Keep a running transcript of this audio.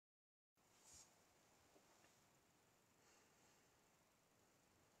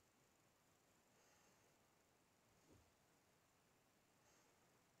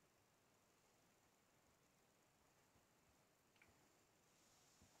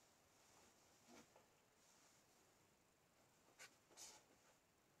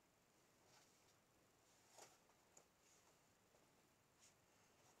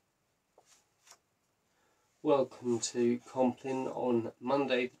Welcome to Compline on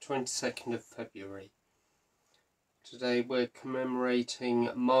Monday the 22nd of February. Today we're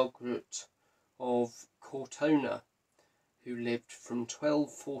commemorating Margaret of Cortona, who lived from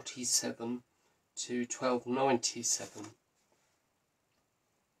 1247 to 1297.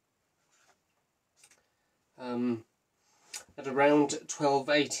 At around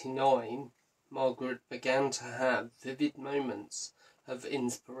 1289, Margaret began to have vivid moments of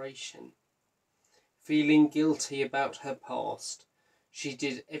inspiration. Feeling guilty about her past, she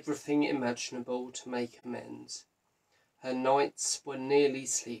did everything imaginable to make amends. Her nights were nearly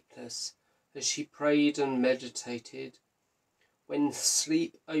sleepless as she prayed and meditated. When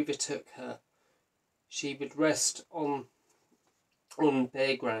sleep overtook her, she would rest on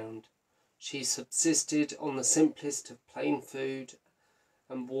bare ground. She subsisted on the simplest of plain food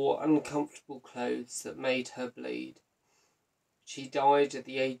and wore uncomfortable clothes that made her bleed. She died at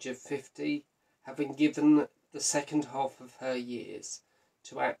the age of 50, having given the second half of her years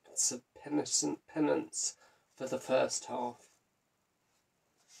to acts of penance for the first half.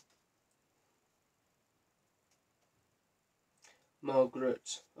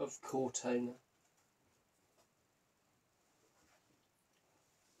 Margaret of Cortona.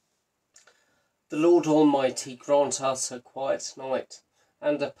 The Lord Almighty grant us a quiet night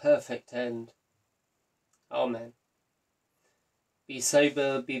and a perfect end. Amen. Be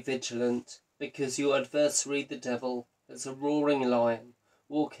sober, be vigilant, because your adversary the devil, as a roaring lion,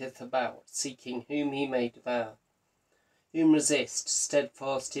 walketh about, seeking whom he may devour. Whom resist,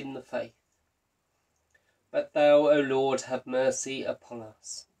 steadfast in the faith. But thou, O Lord, have mercy upon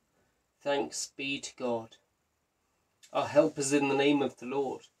us. Thanks be to God. Our help is in the name of the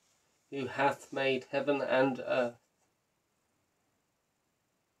Lord, who hath made heaven and earth.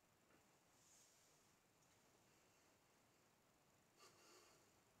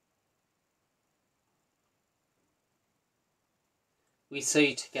 We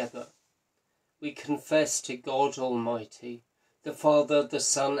say together, we confess to God Almighty, the Father, the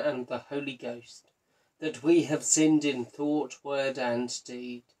Son, and the Holy Ghost, that we have sinned in thought, word, and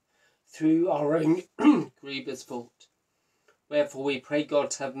deed, through our own grievous fault. Wherefore we pray God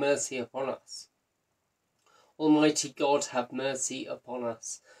to have mercy upon us. Almighty God, have mercy upon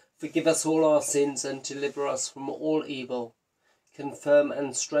us. Forgive us all our sins and deliver us from all evil. Confirm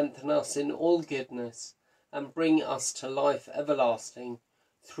and strengthen us in all goodness, and bring us to life everlasting,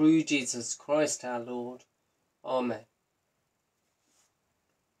 through Jesus Christ our Lord. Amen.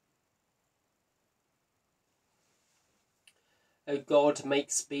 O God,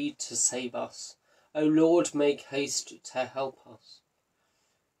 make speed to save us. O Lord, make haste to help us.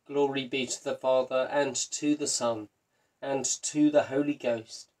 Glory be to the Father, and to the Son, and to the Holy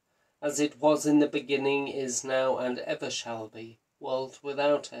Ghost, as it was in the beginning, is now, and ever shall be, world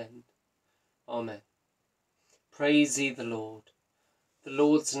without end. Amen. Praise ye the Lord. The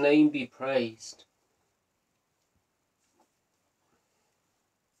Lord's name be praised.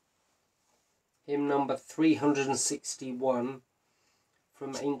 Hymn number 361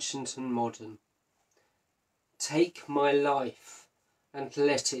 from Ancient and Modern. Take my life and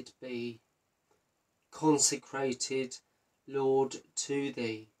let it be consecrated, Lord, to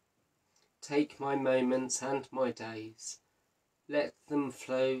thee. Take my moments and my days, let them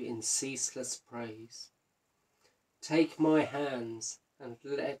flow in ceaseless praise. Take my hands and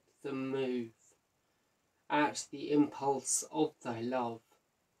let them move at the impulse of thy love.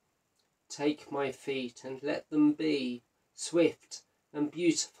 Take my feet and let them be swift and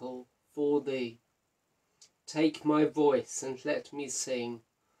beautiful for thee. Take my voice and let me sing,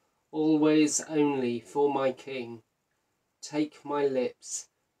 always only for my King. Take my lips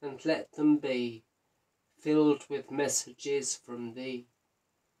and let them be filled with messages from thee.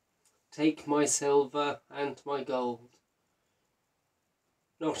 Take my silver and my gold,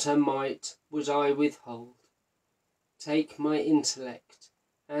 not a mite would I withhold. Take my intellect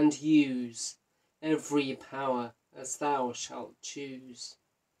and use every power as thou shalt choose.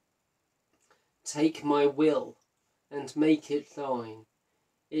 Take my will and make it thine,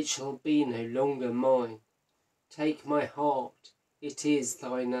 it shall be no longer mine. Take my heart, it is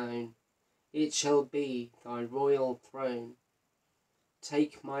thine own, it shall be thy royal throne.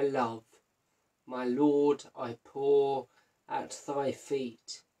 Take my love, my Lord, I pour at thy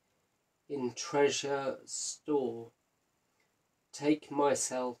feet in treasure store. Take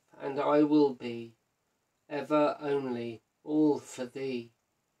myself, and I will be ever only all for thee.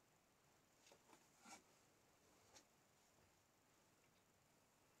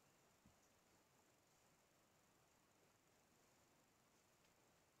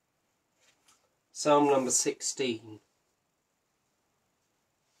 Psalm number 16.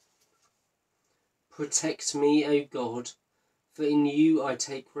 Protect me, O God, for in you I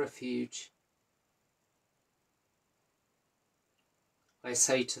take refuge. I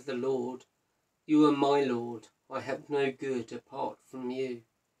say to the Lord, you are my Lord, I have no good apart from you.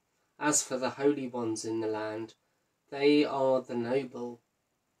 As for the holy ones in the land, they are the noble,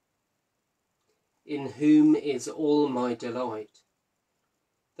 in whom is all my delight.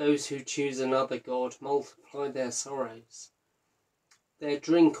 Those who choose another God multiply their sorrows. Their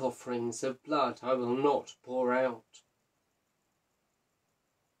drink offerings of blood I will not pour out,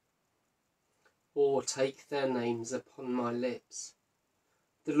 or take their names upon my lips.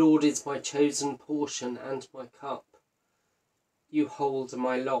 The Lord is my chosen portion and my cup. You hold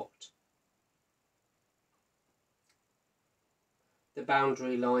my lot. The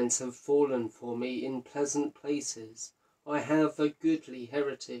boundary lines have fallen for me in pleasant places. I have a goodly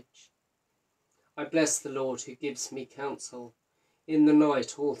heritage. I bless the Lord who gives me counsel. In the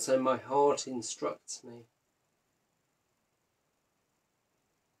night also my heart instructs me.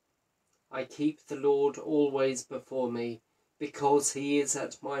 I keep the Lord always before me, because he is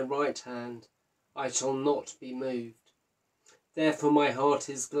at my right hand. I shall not be moved. Therefore my heart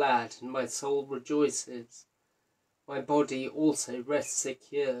is glad and my soul rejoices. My body also rests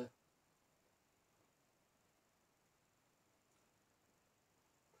secure.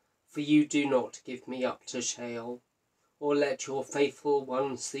 For you do not give me up to Sheol, or let your faithful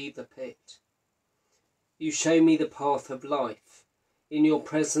one see the pit. You show me the path of life. In your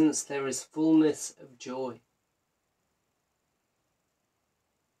presence there is fullness of joy.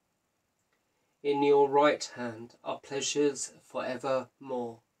 In your right hand are pleasures for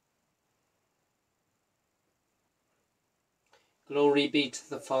evermore. Glory be to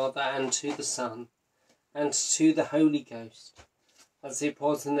the Father, and to the Son, and to the Holy Ghost, as it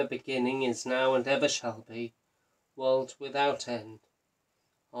was in the beginning, is now, and ever shall be, world without end.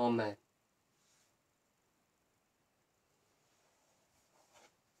 Amen.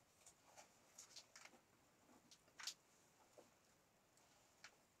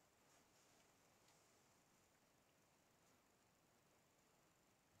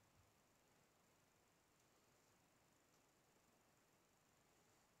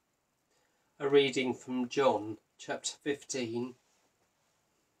 A reading from John, chapter 15,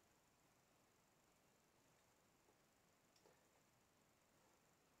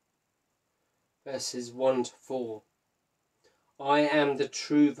 verses 1 to 4. I am the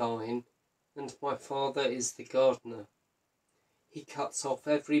true vine, and my Father is the gardener. He cuts off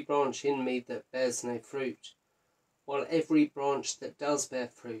every branch in me that bears no fruit, while every branch that does bear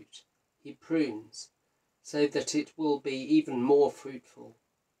fruit he prunes, so that it will be even more fruitful.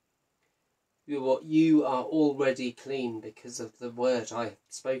 You are already clean because of the word I have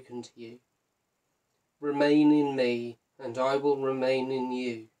spoken to you. Remain in me, and I will remain in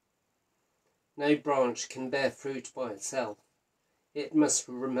you. No branch can bear fruit by itself. It must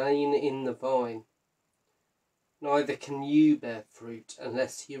remain in the vine. Neither can you bear fruit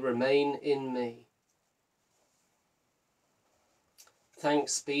unless you remain in me.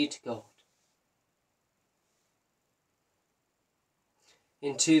 Thanks be to God.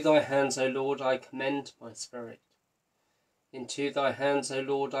 Into thy hands, O Lord, I commend my spirit. Into thy hands, O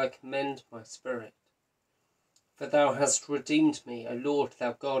Lord, I commend my spirit. For thou hast redeemed me, O Lord,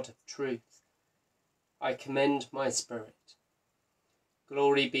 thou God of truth. I commend my spirit.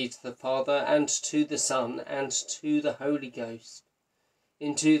 Glory be to the Father, and to the Son, and to the Holy Ghost.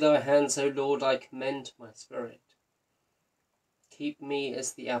 Into thy hands, O Lord, I commend my spirit. Keep me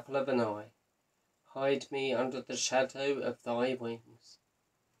as the apple of an eye. Hide me under the shadow of thy wings.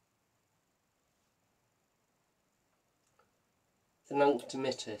 The Nunc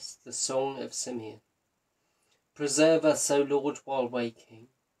Dimittis, the Song of Simeon. Preserve us, O Lord, while waking,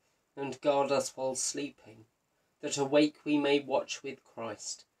 and guard us while sleeping, that awake we may watch with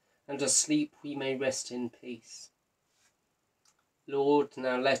Christ, and asleep we may rest in peace. Lord,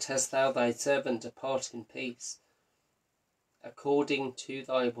 now lettest thou thy servant depart in peace, according to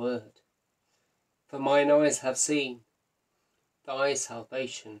thy word. For mine eyes have seen thy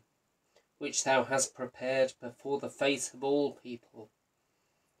salvation, which thou hast prepared before the face of all people,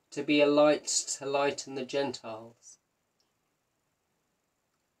 to be a light to lighten the Gentiles,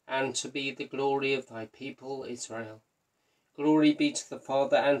 and to be the glory of thy people Israel. Glory be to the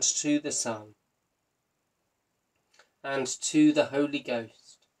Father, and to the Son, and to the Holy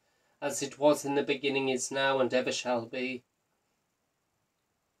Ghost, as it was in the beginning, is now, and ever shall be,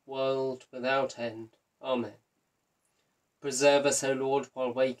 world without end. Amen. Preserve us, O Lord,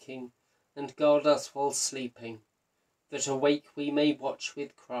 while waking, and guard us while sleeping, that awake we may watch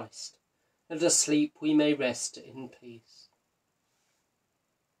with Christ, and asleep we may rest in peace.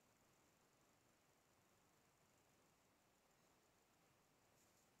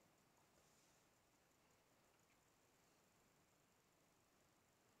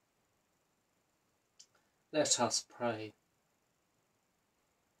 Let us pray.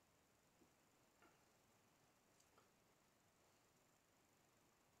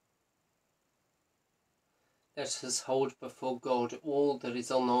 Let us hold before God all that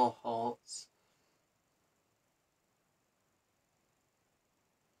is on our hearts.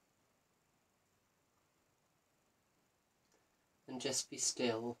 And just be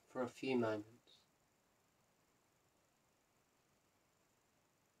still for a few moments.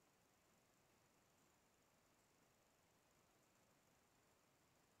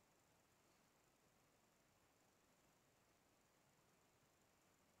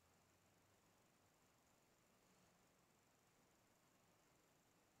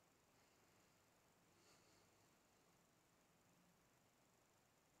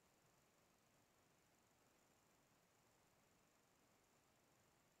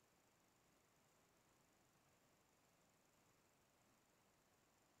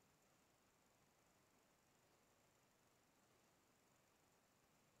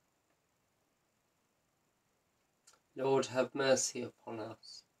 Lord, have mercy upon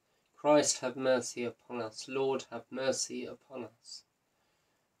us. Christ, have mercy upon us. Lord, have mercy upon us.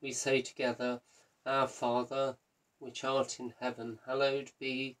 We say together, Our Father, which art in heaven, hallowed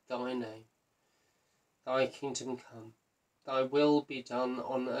be thy name. Thy kingdom come, thy will be done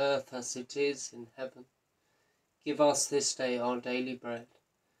on earth as it is in heaven. Give us this day our daily bread,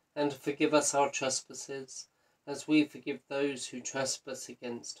 and forgive us our trespasses, as we forgive those who trespass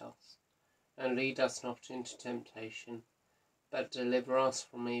against us. And lead us not into temptation, but deliver us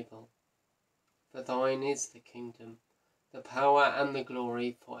from evil. For thine is the kingdom, the power and the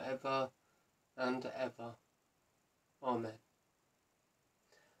glory for ever and ever. Amen.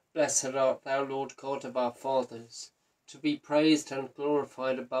 Blessed art thou, Lord God of our fathers, to be praised and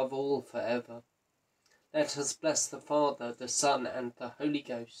glorified above all for ever. Let us bless the Father, the Son, and the Holy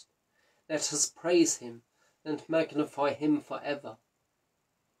Ghost. Let us praise him and magnify him for ever.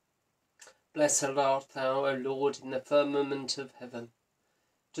 Blessed art thou, O Lord, in the firmament of heaven,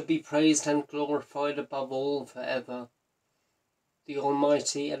 to be praised and glorified above all for ever. The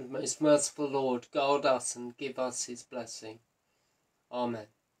Almighty and most merciful Lord, guard us and give us his blessing. Amen.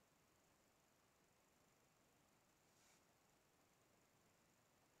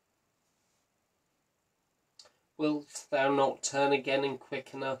 Wilt thou not turn again and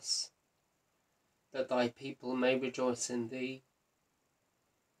quicken us, that thy people may rejoice in thee?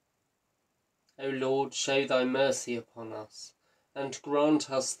 O Lord, show thy mercy upon us, and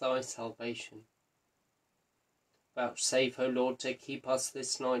grant us thy salvation. Vouchsafe, O Lord, to keep us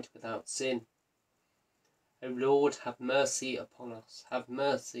this night without sin. O Lord, have mercy upon us, have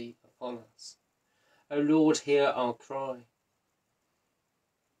mercy upon us. O Lord, hear our cry,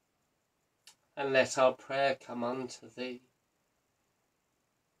 and let our prayer come unto thee.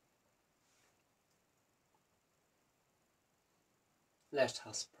 Let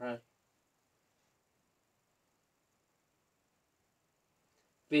us pray.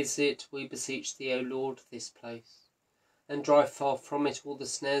 Visit, we beseech thee, O Lord, this place, and drive far from it all the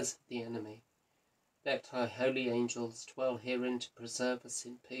snares of the enemy. Let thy holy angels dwell herein to preserve us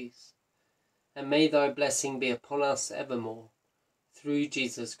in peace. And may thy blessing be upon us evermore, through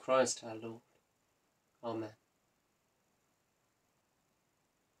Jesus Christ our Lord. Amen.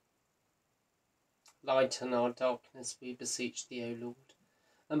 Lighten our darkness, we beseech thee, O Lord,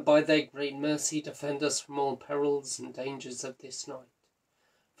 and by thy great mercy defend us from all perils and dangers of this night,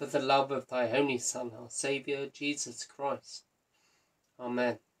 for the love of thy only Son, our Saviour, Jesus Christ.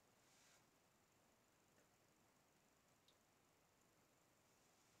 Amen.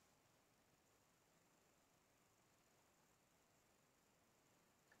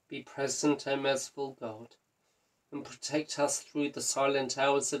 Be present, O merciful God, and protect us through the silent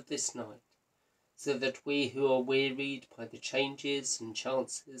hours of this night, so that we who are wearied by the changes and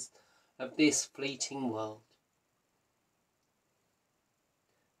chances of this fleeting world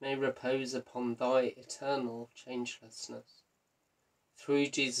may repose upon thy eternal changelessness. Through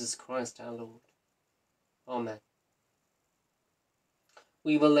Jesus Christ our Lord. Amen.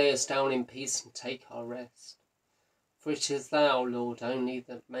 We will lay us down in peace and take our rest, for it is thou, Lord, only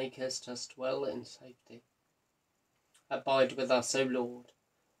that makest us dwell in safety. Abide with us, O Lord,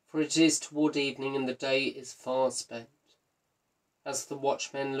 for it is toward evening and the day is far spent. As the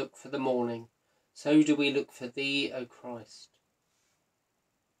watchmen look for the morning, so do we look for thee, O Christ.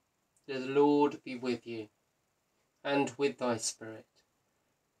 The Lord be with you, and with thy spirit.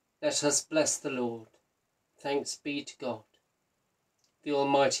 Let us bless the Lord. Thanks be to God, the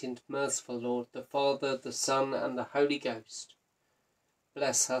Almighty and merciful Lord, the Father, the Son, and the Holy Ghost.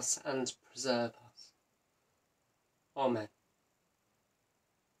 Bless us and preserve us. Amen.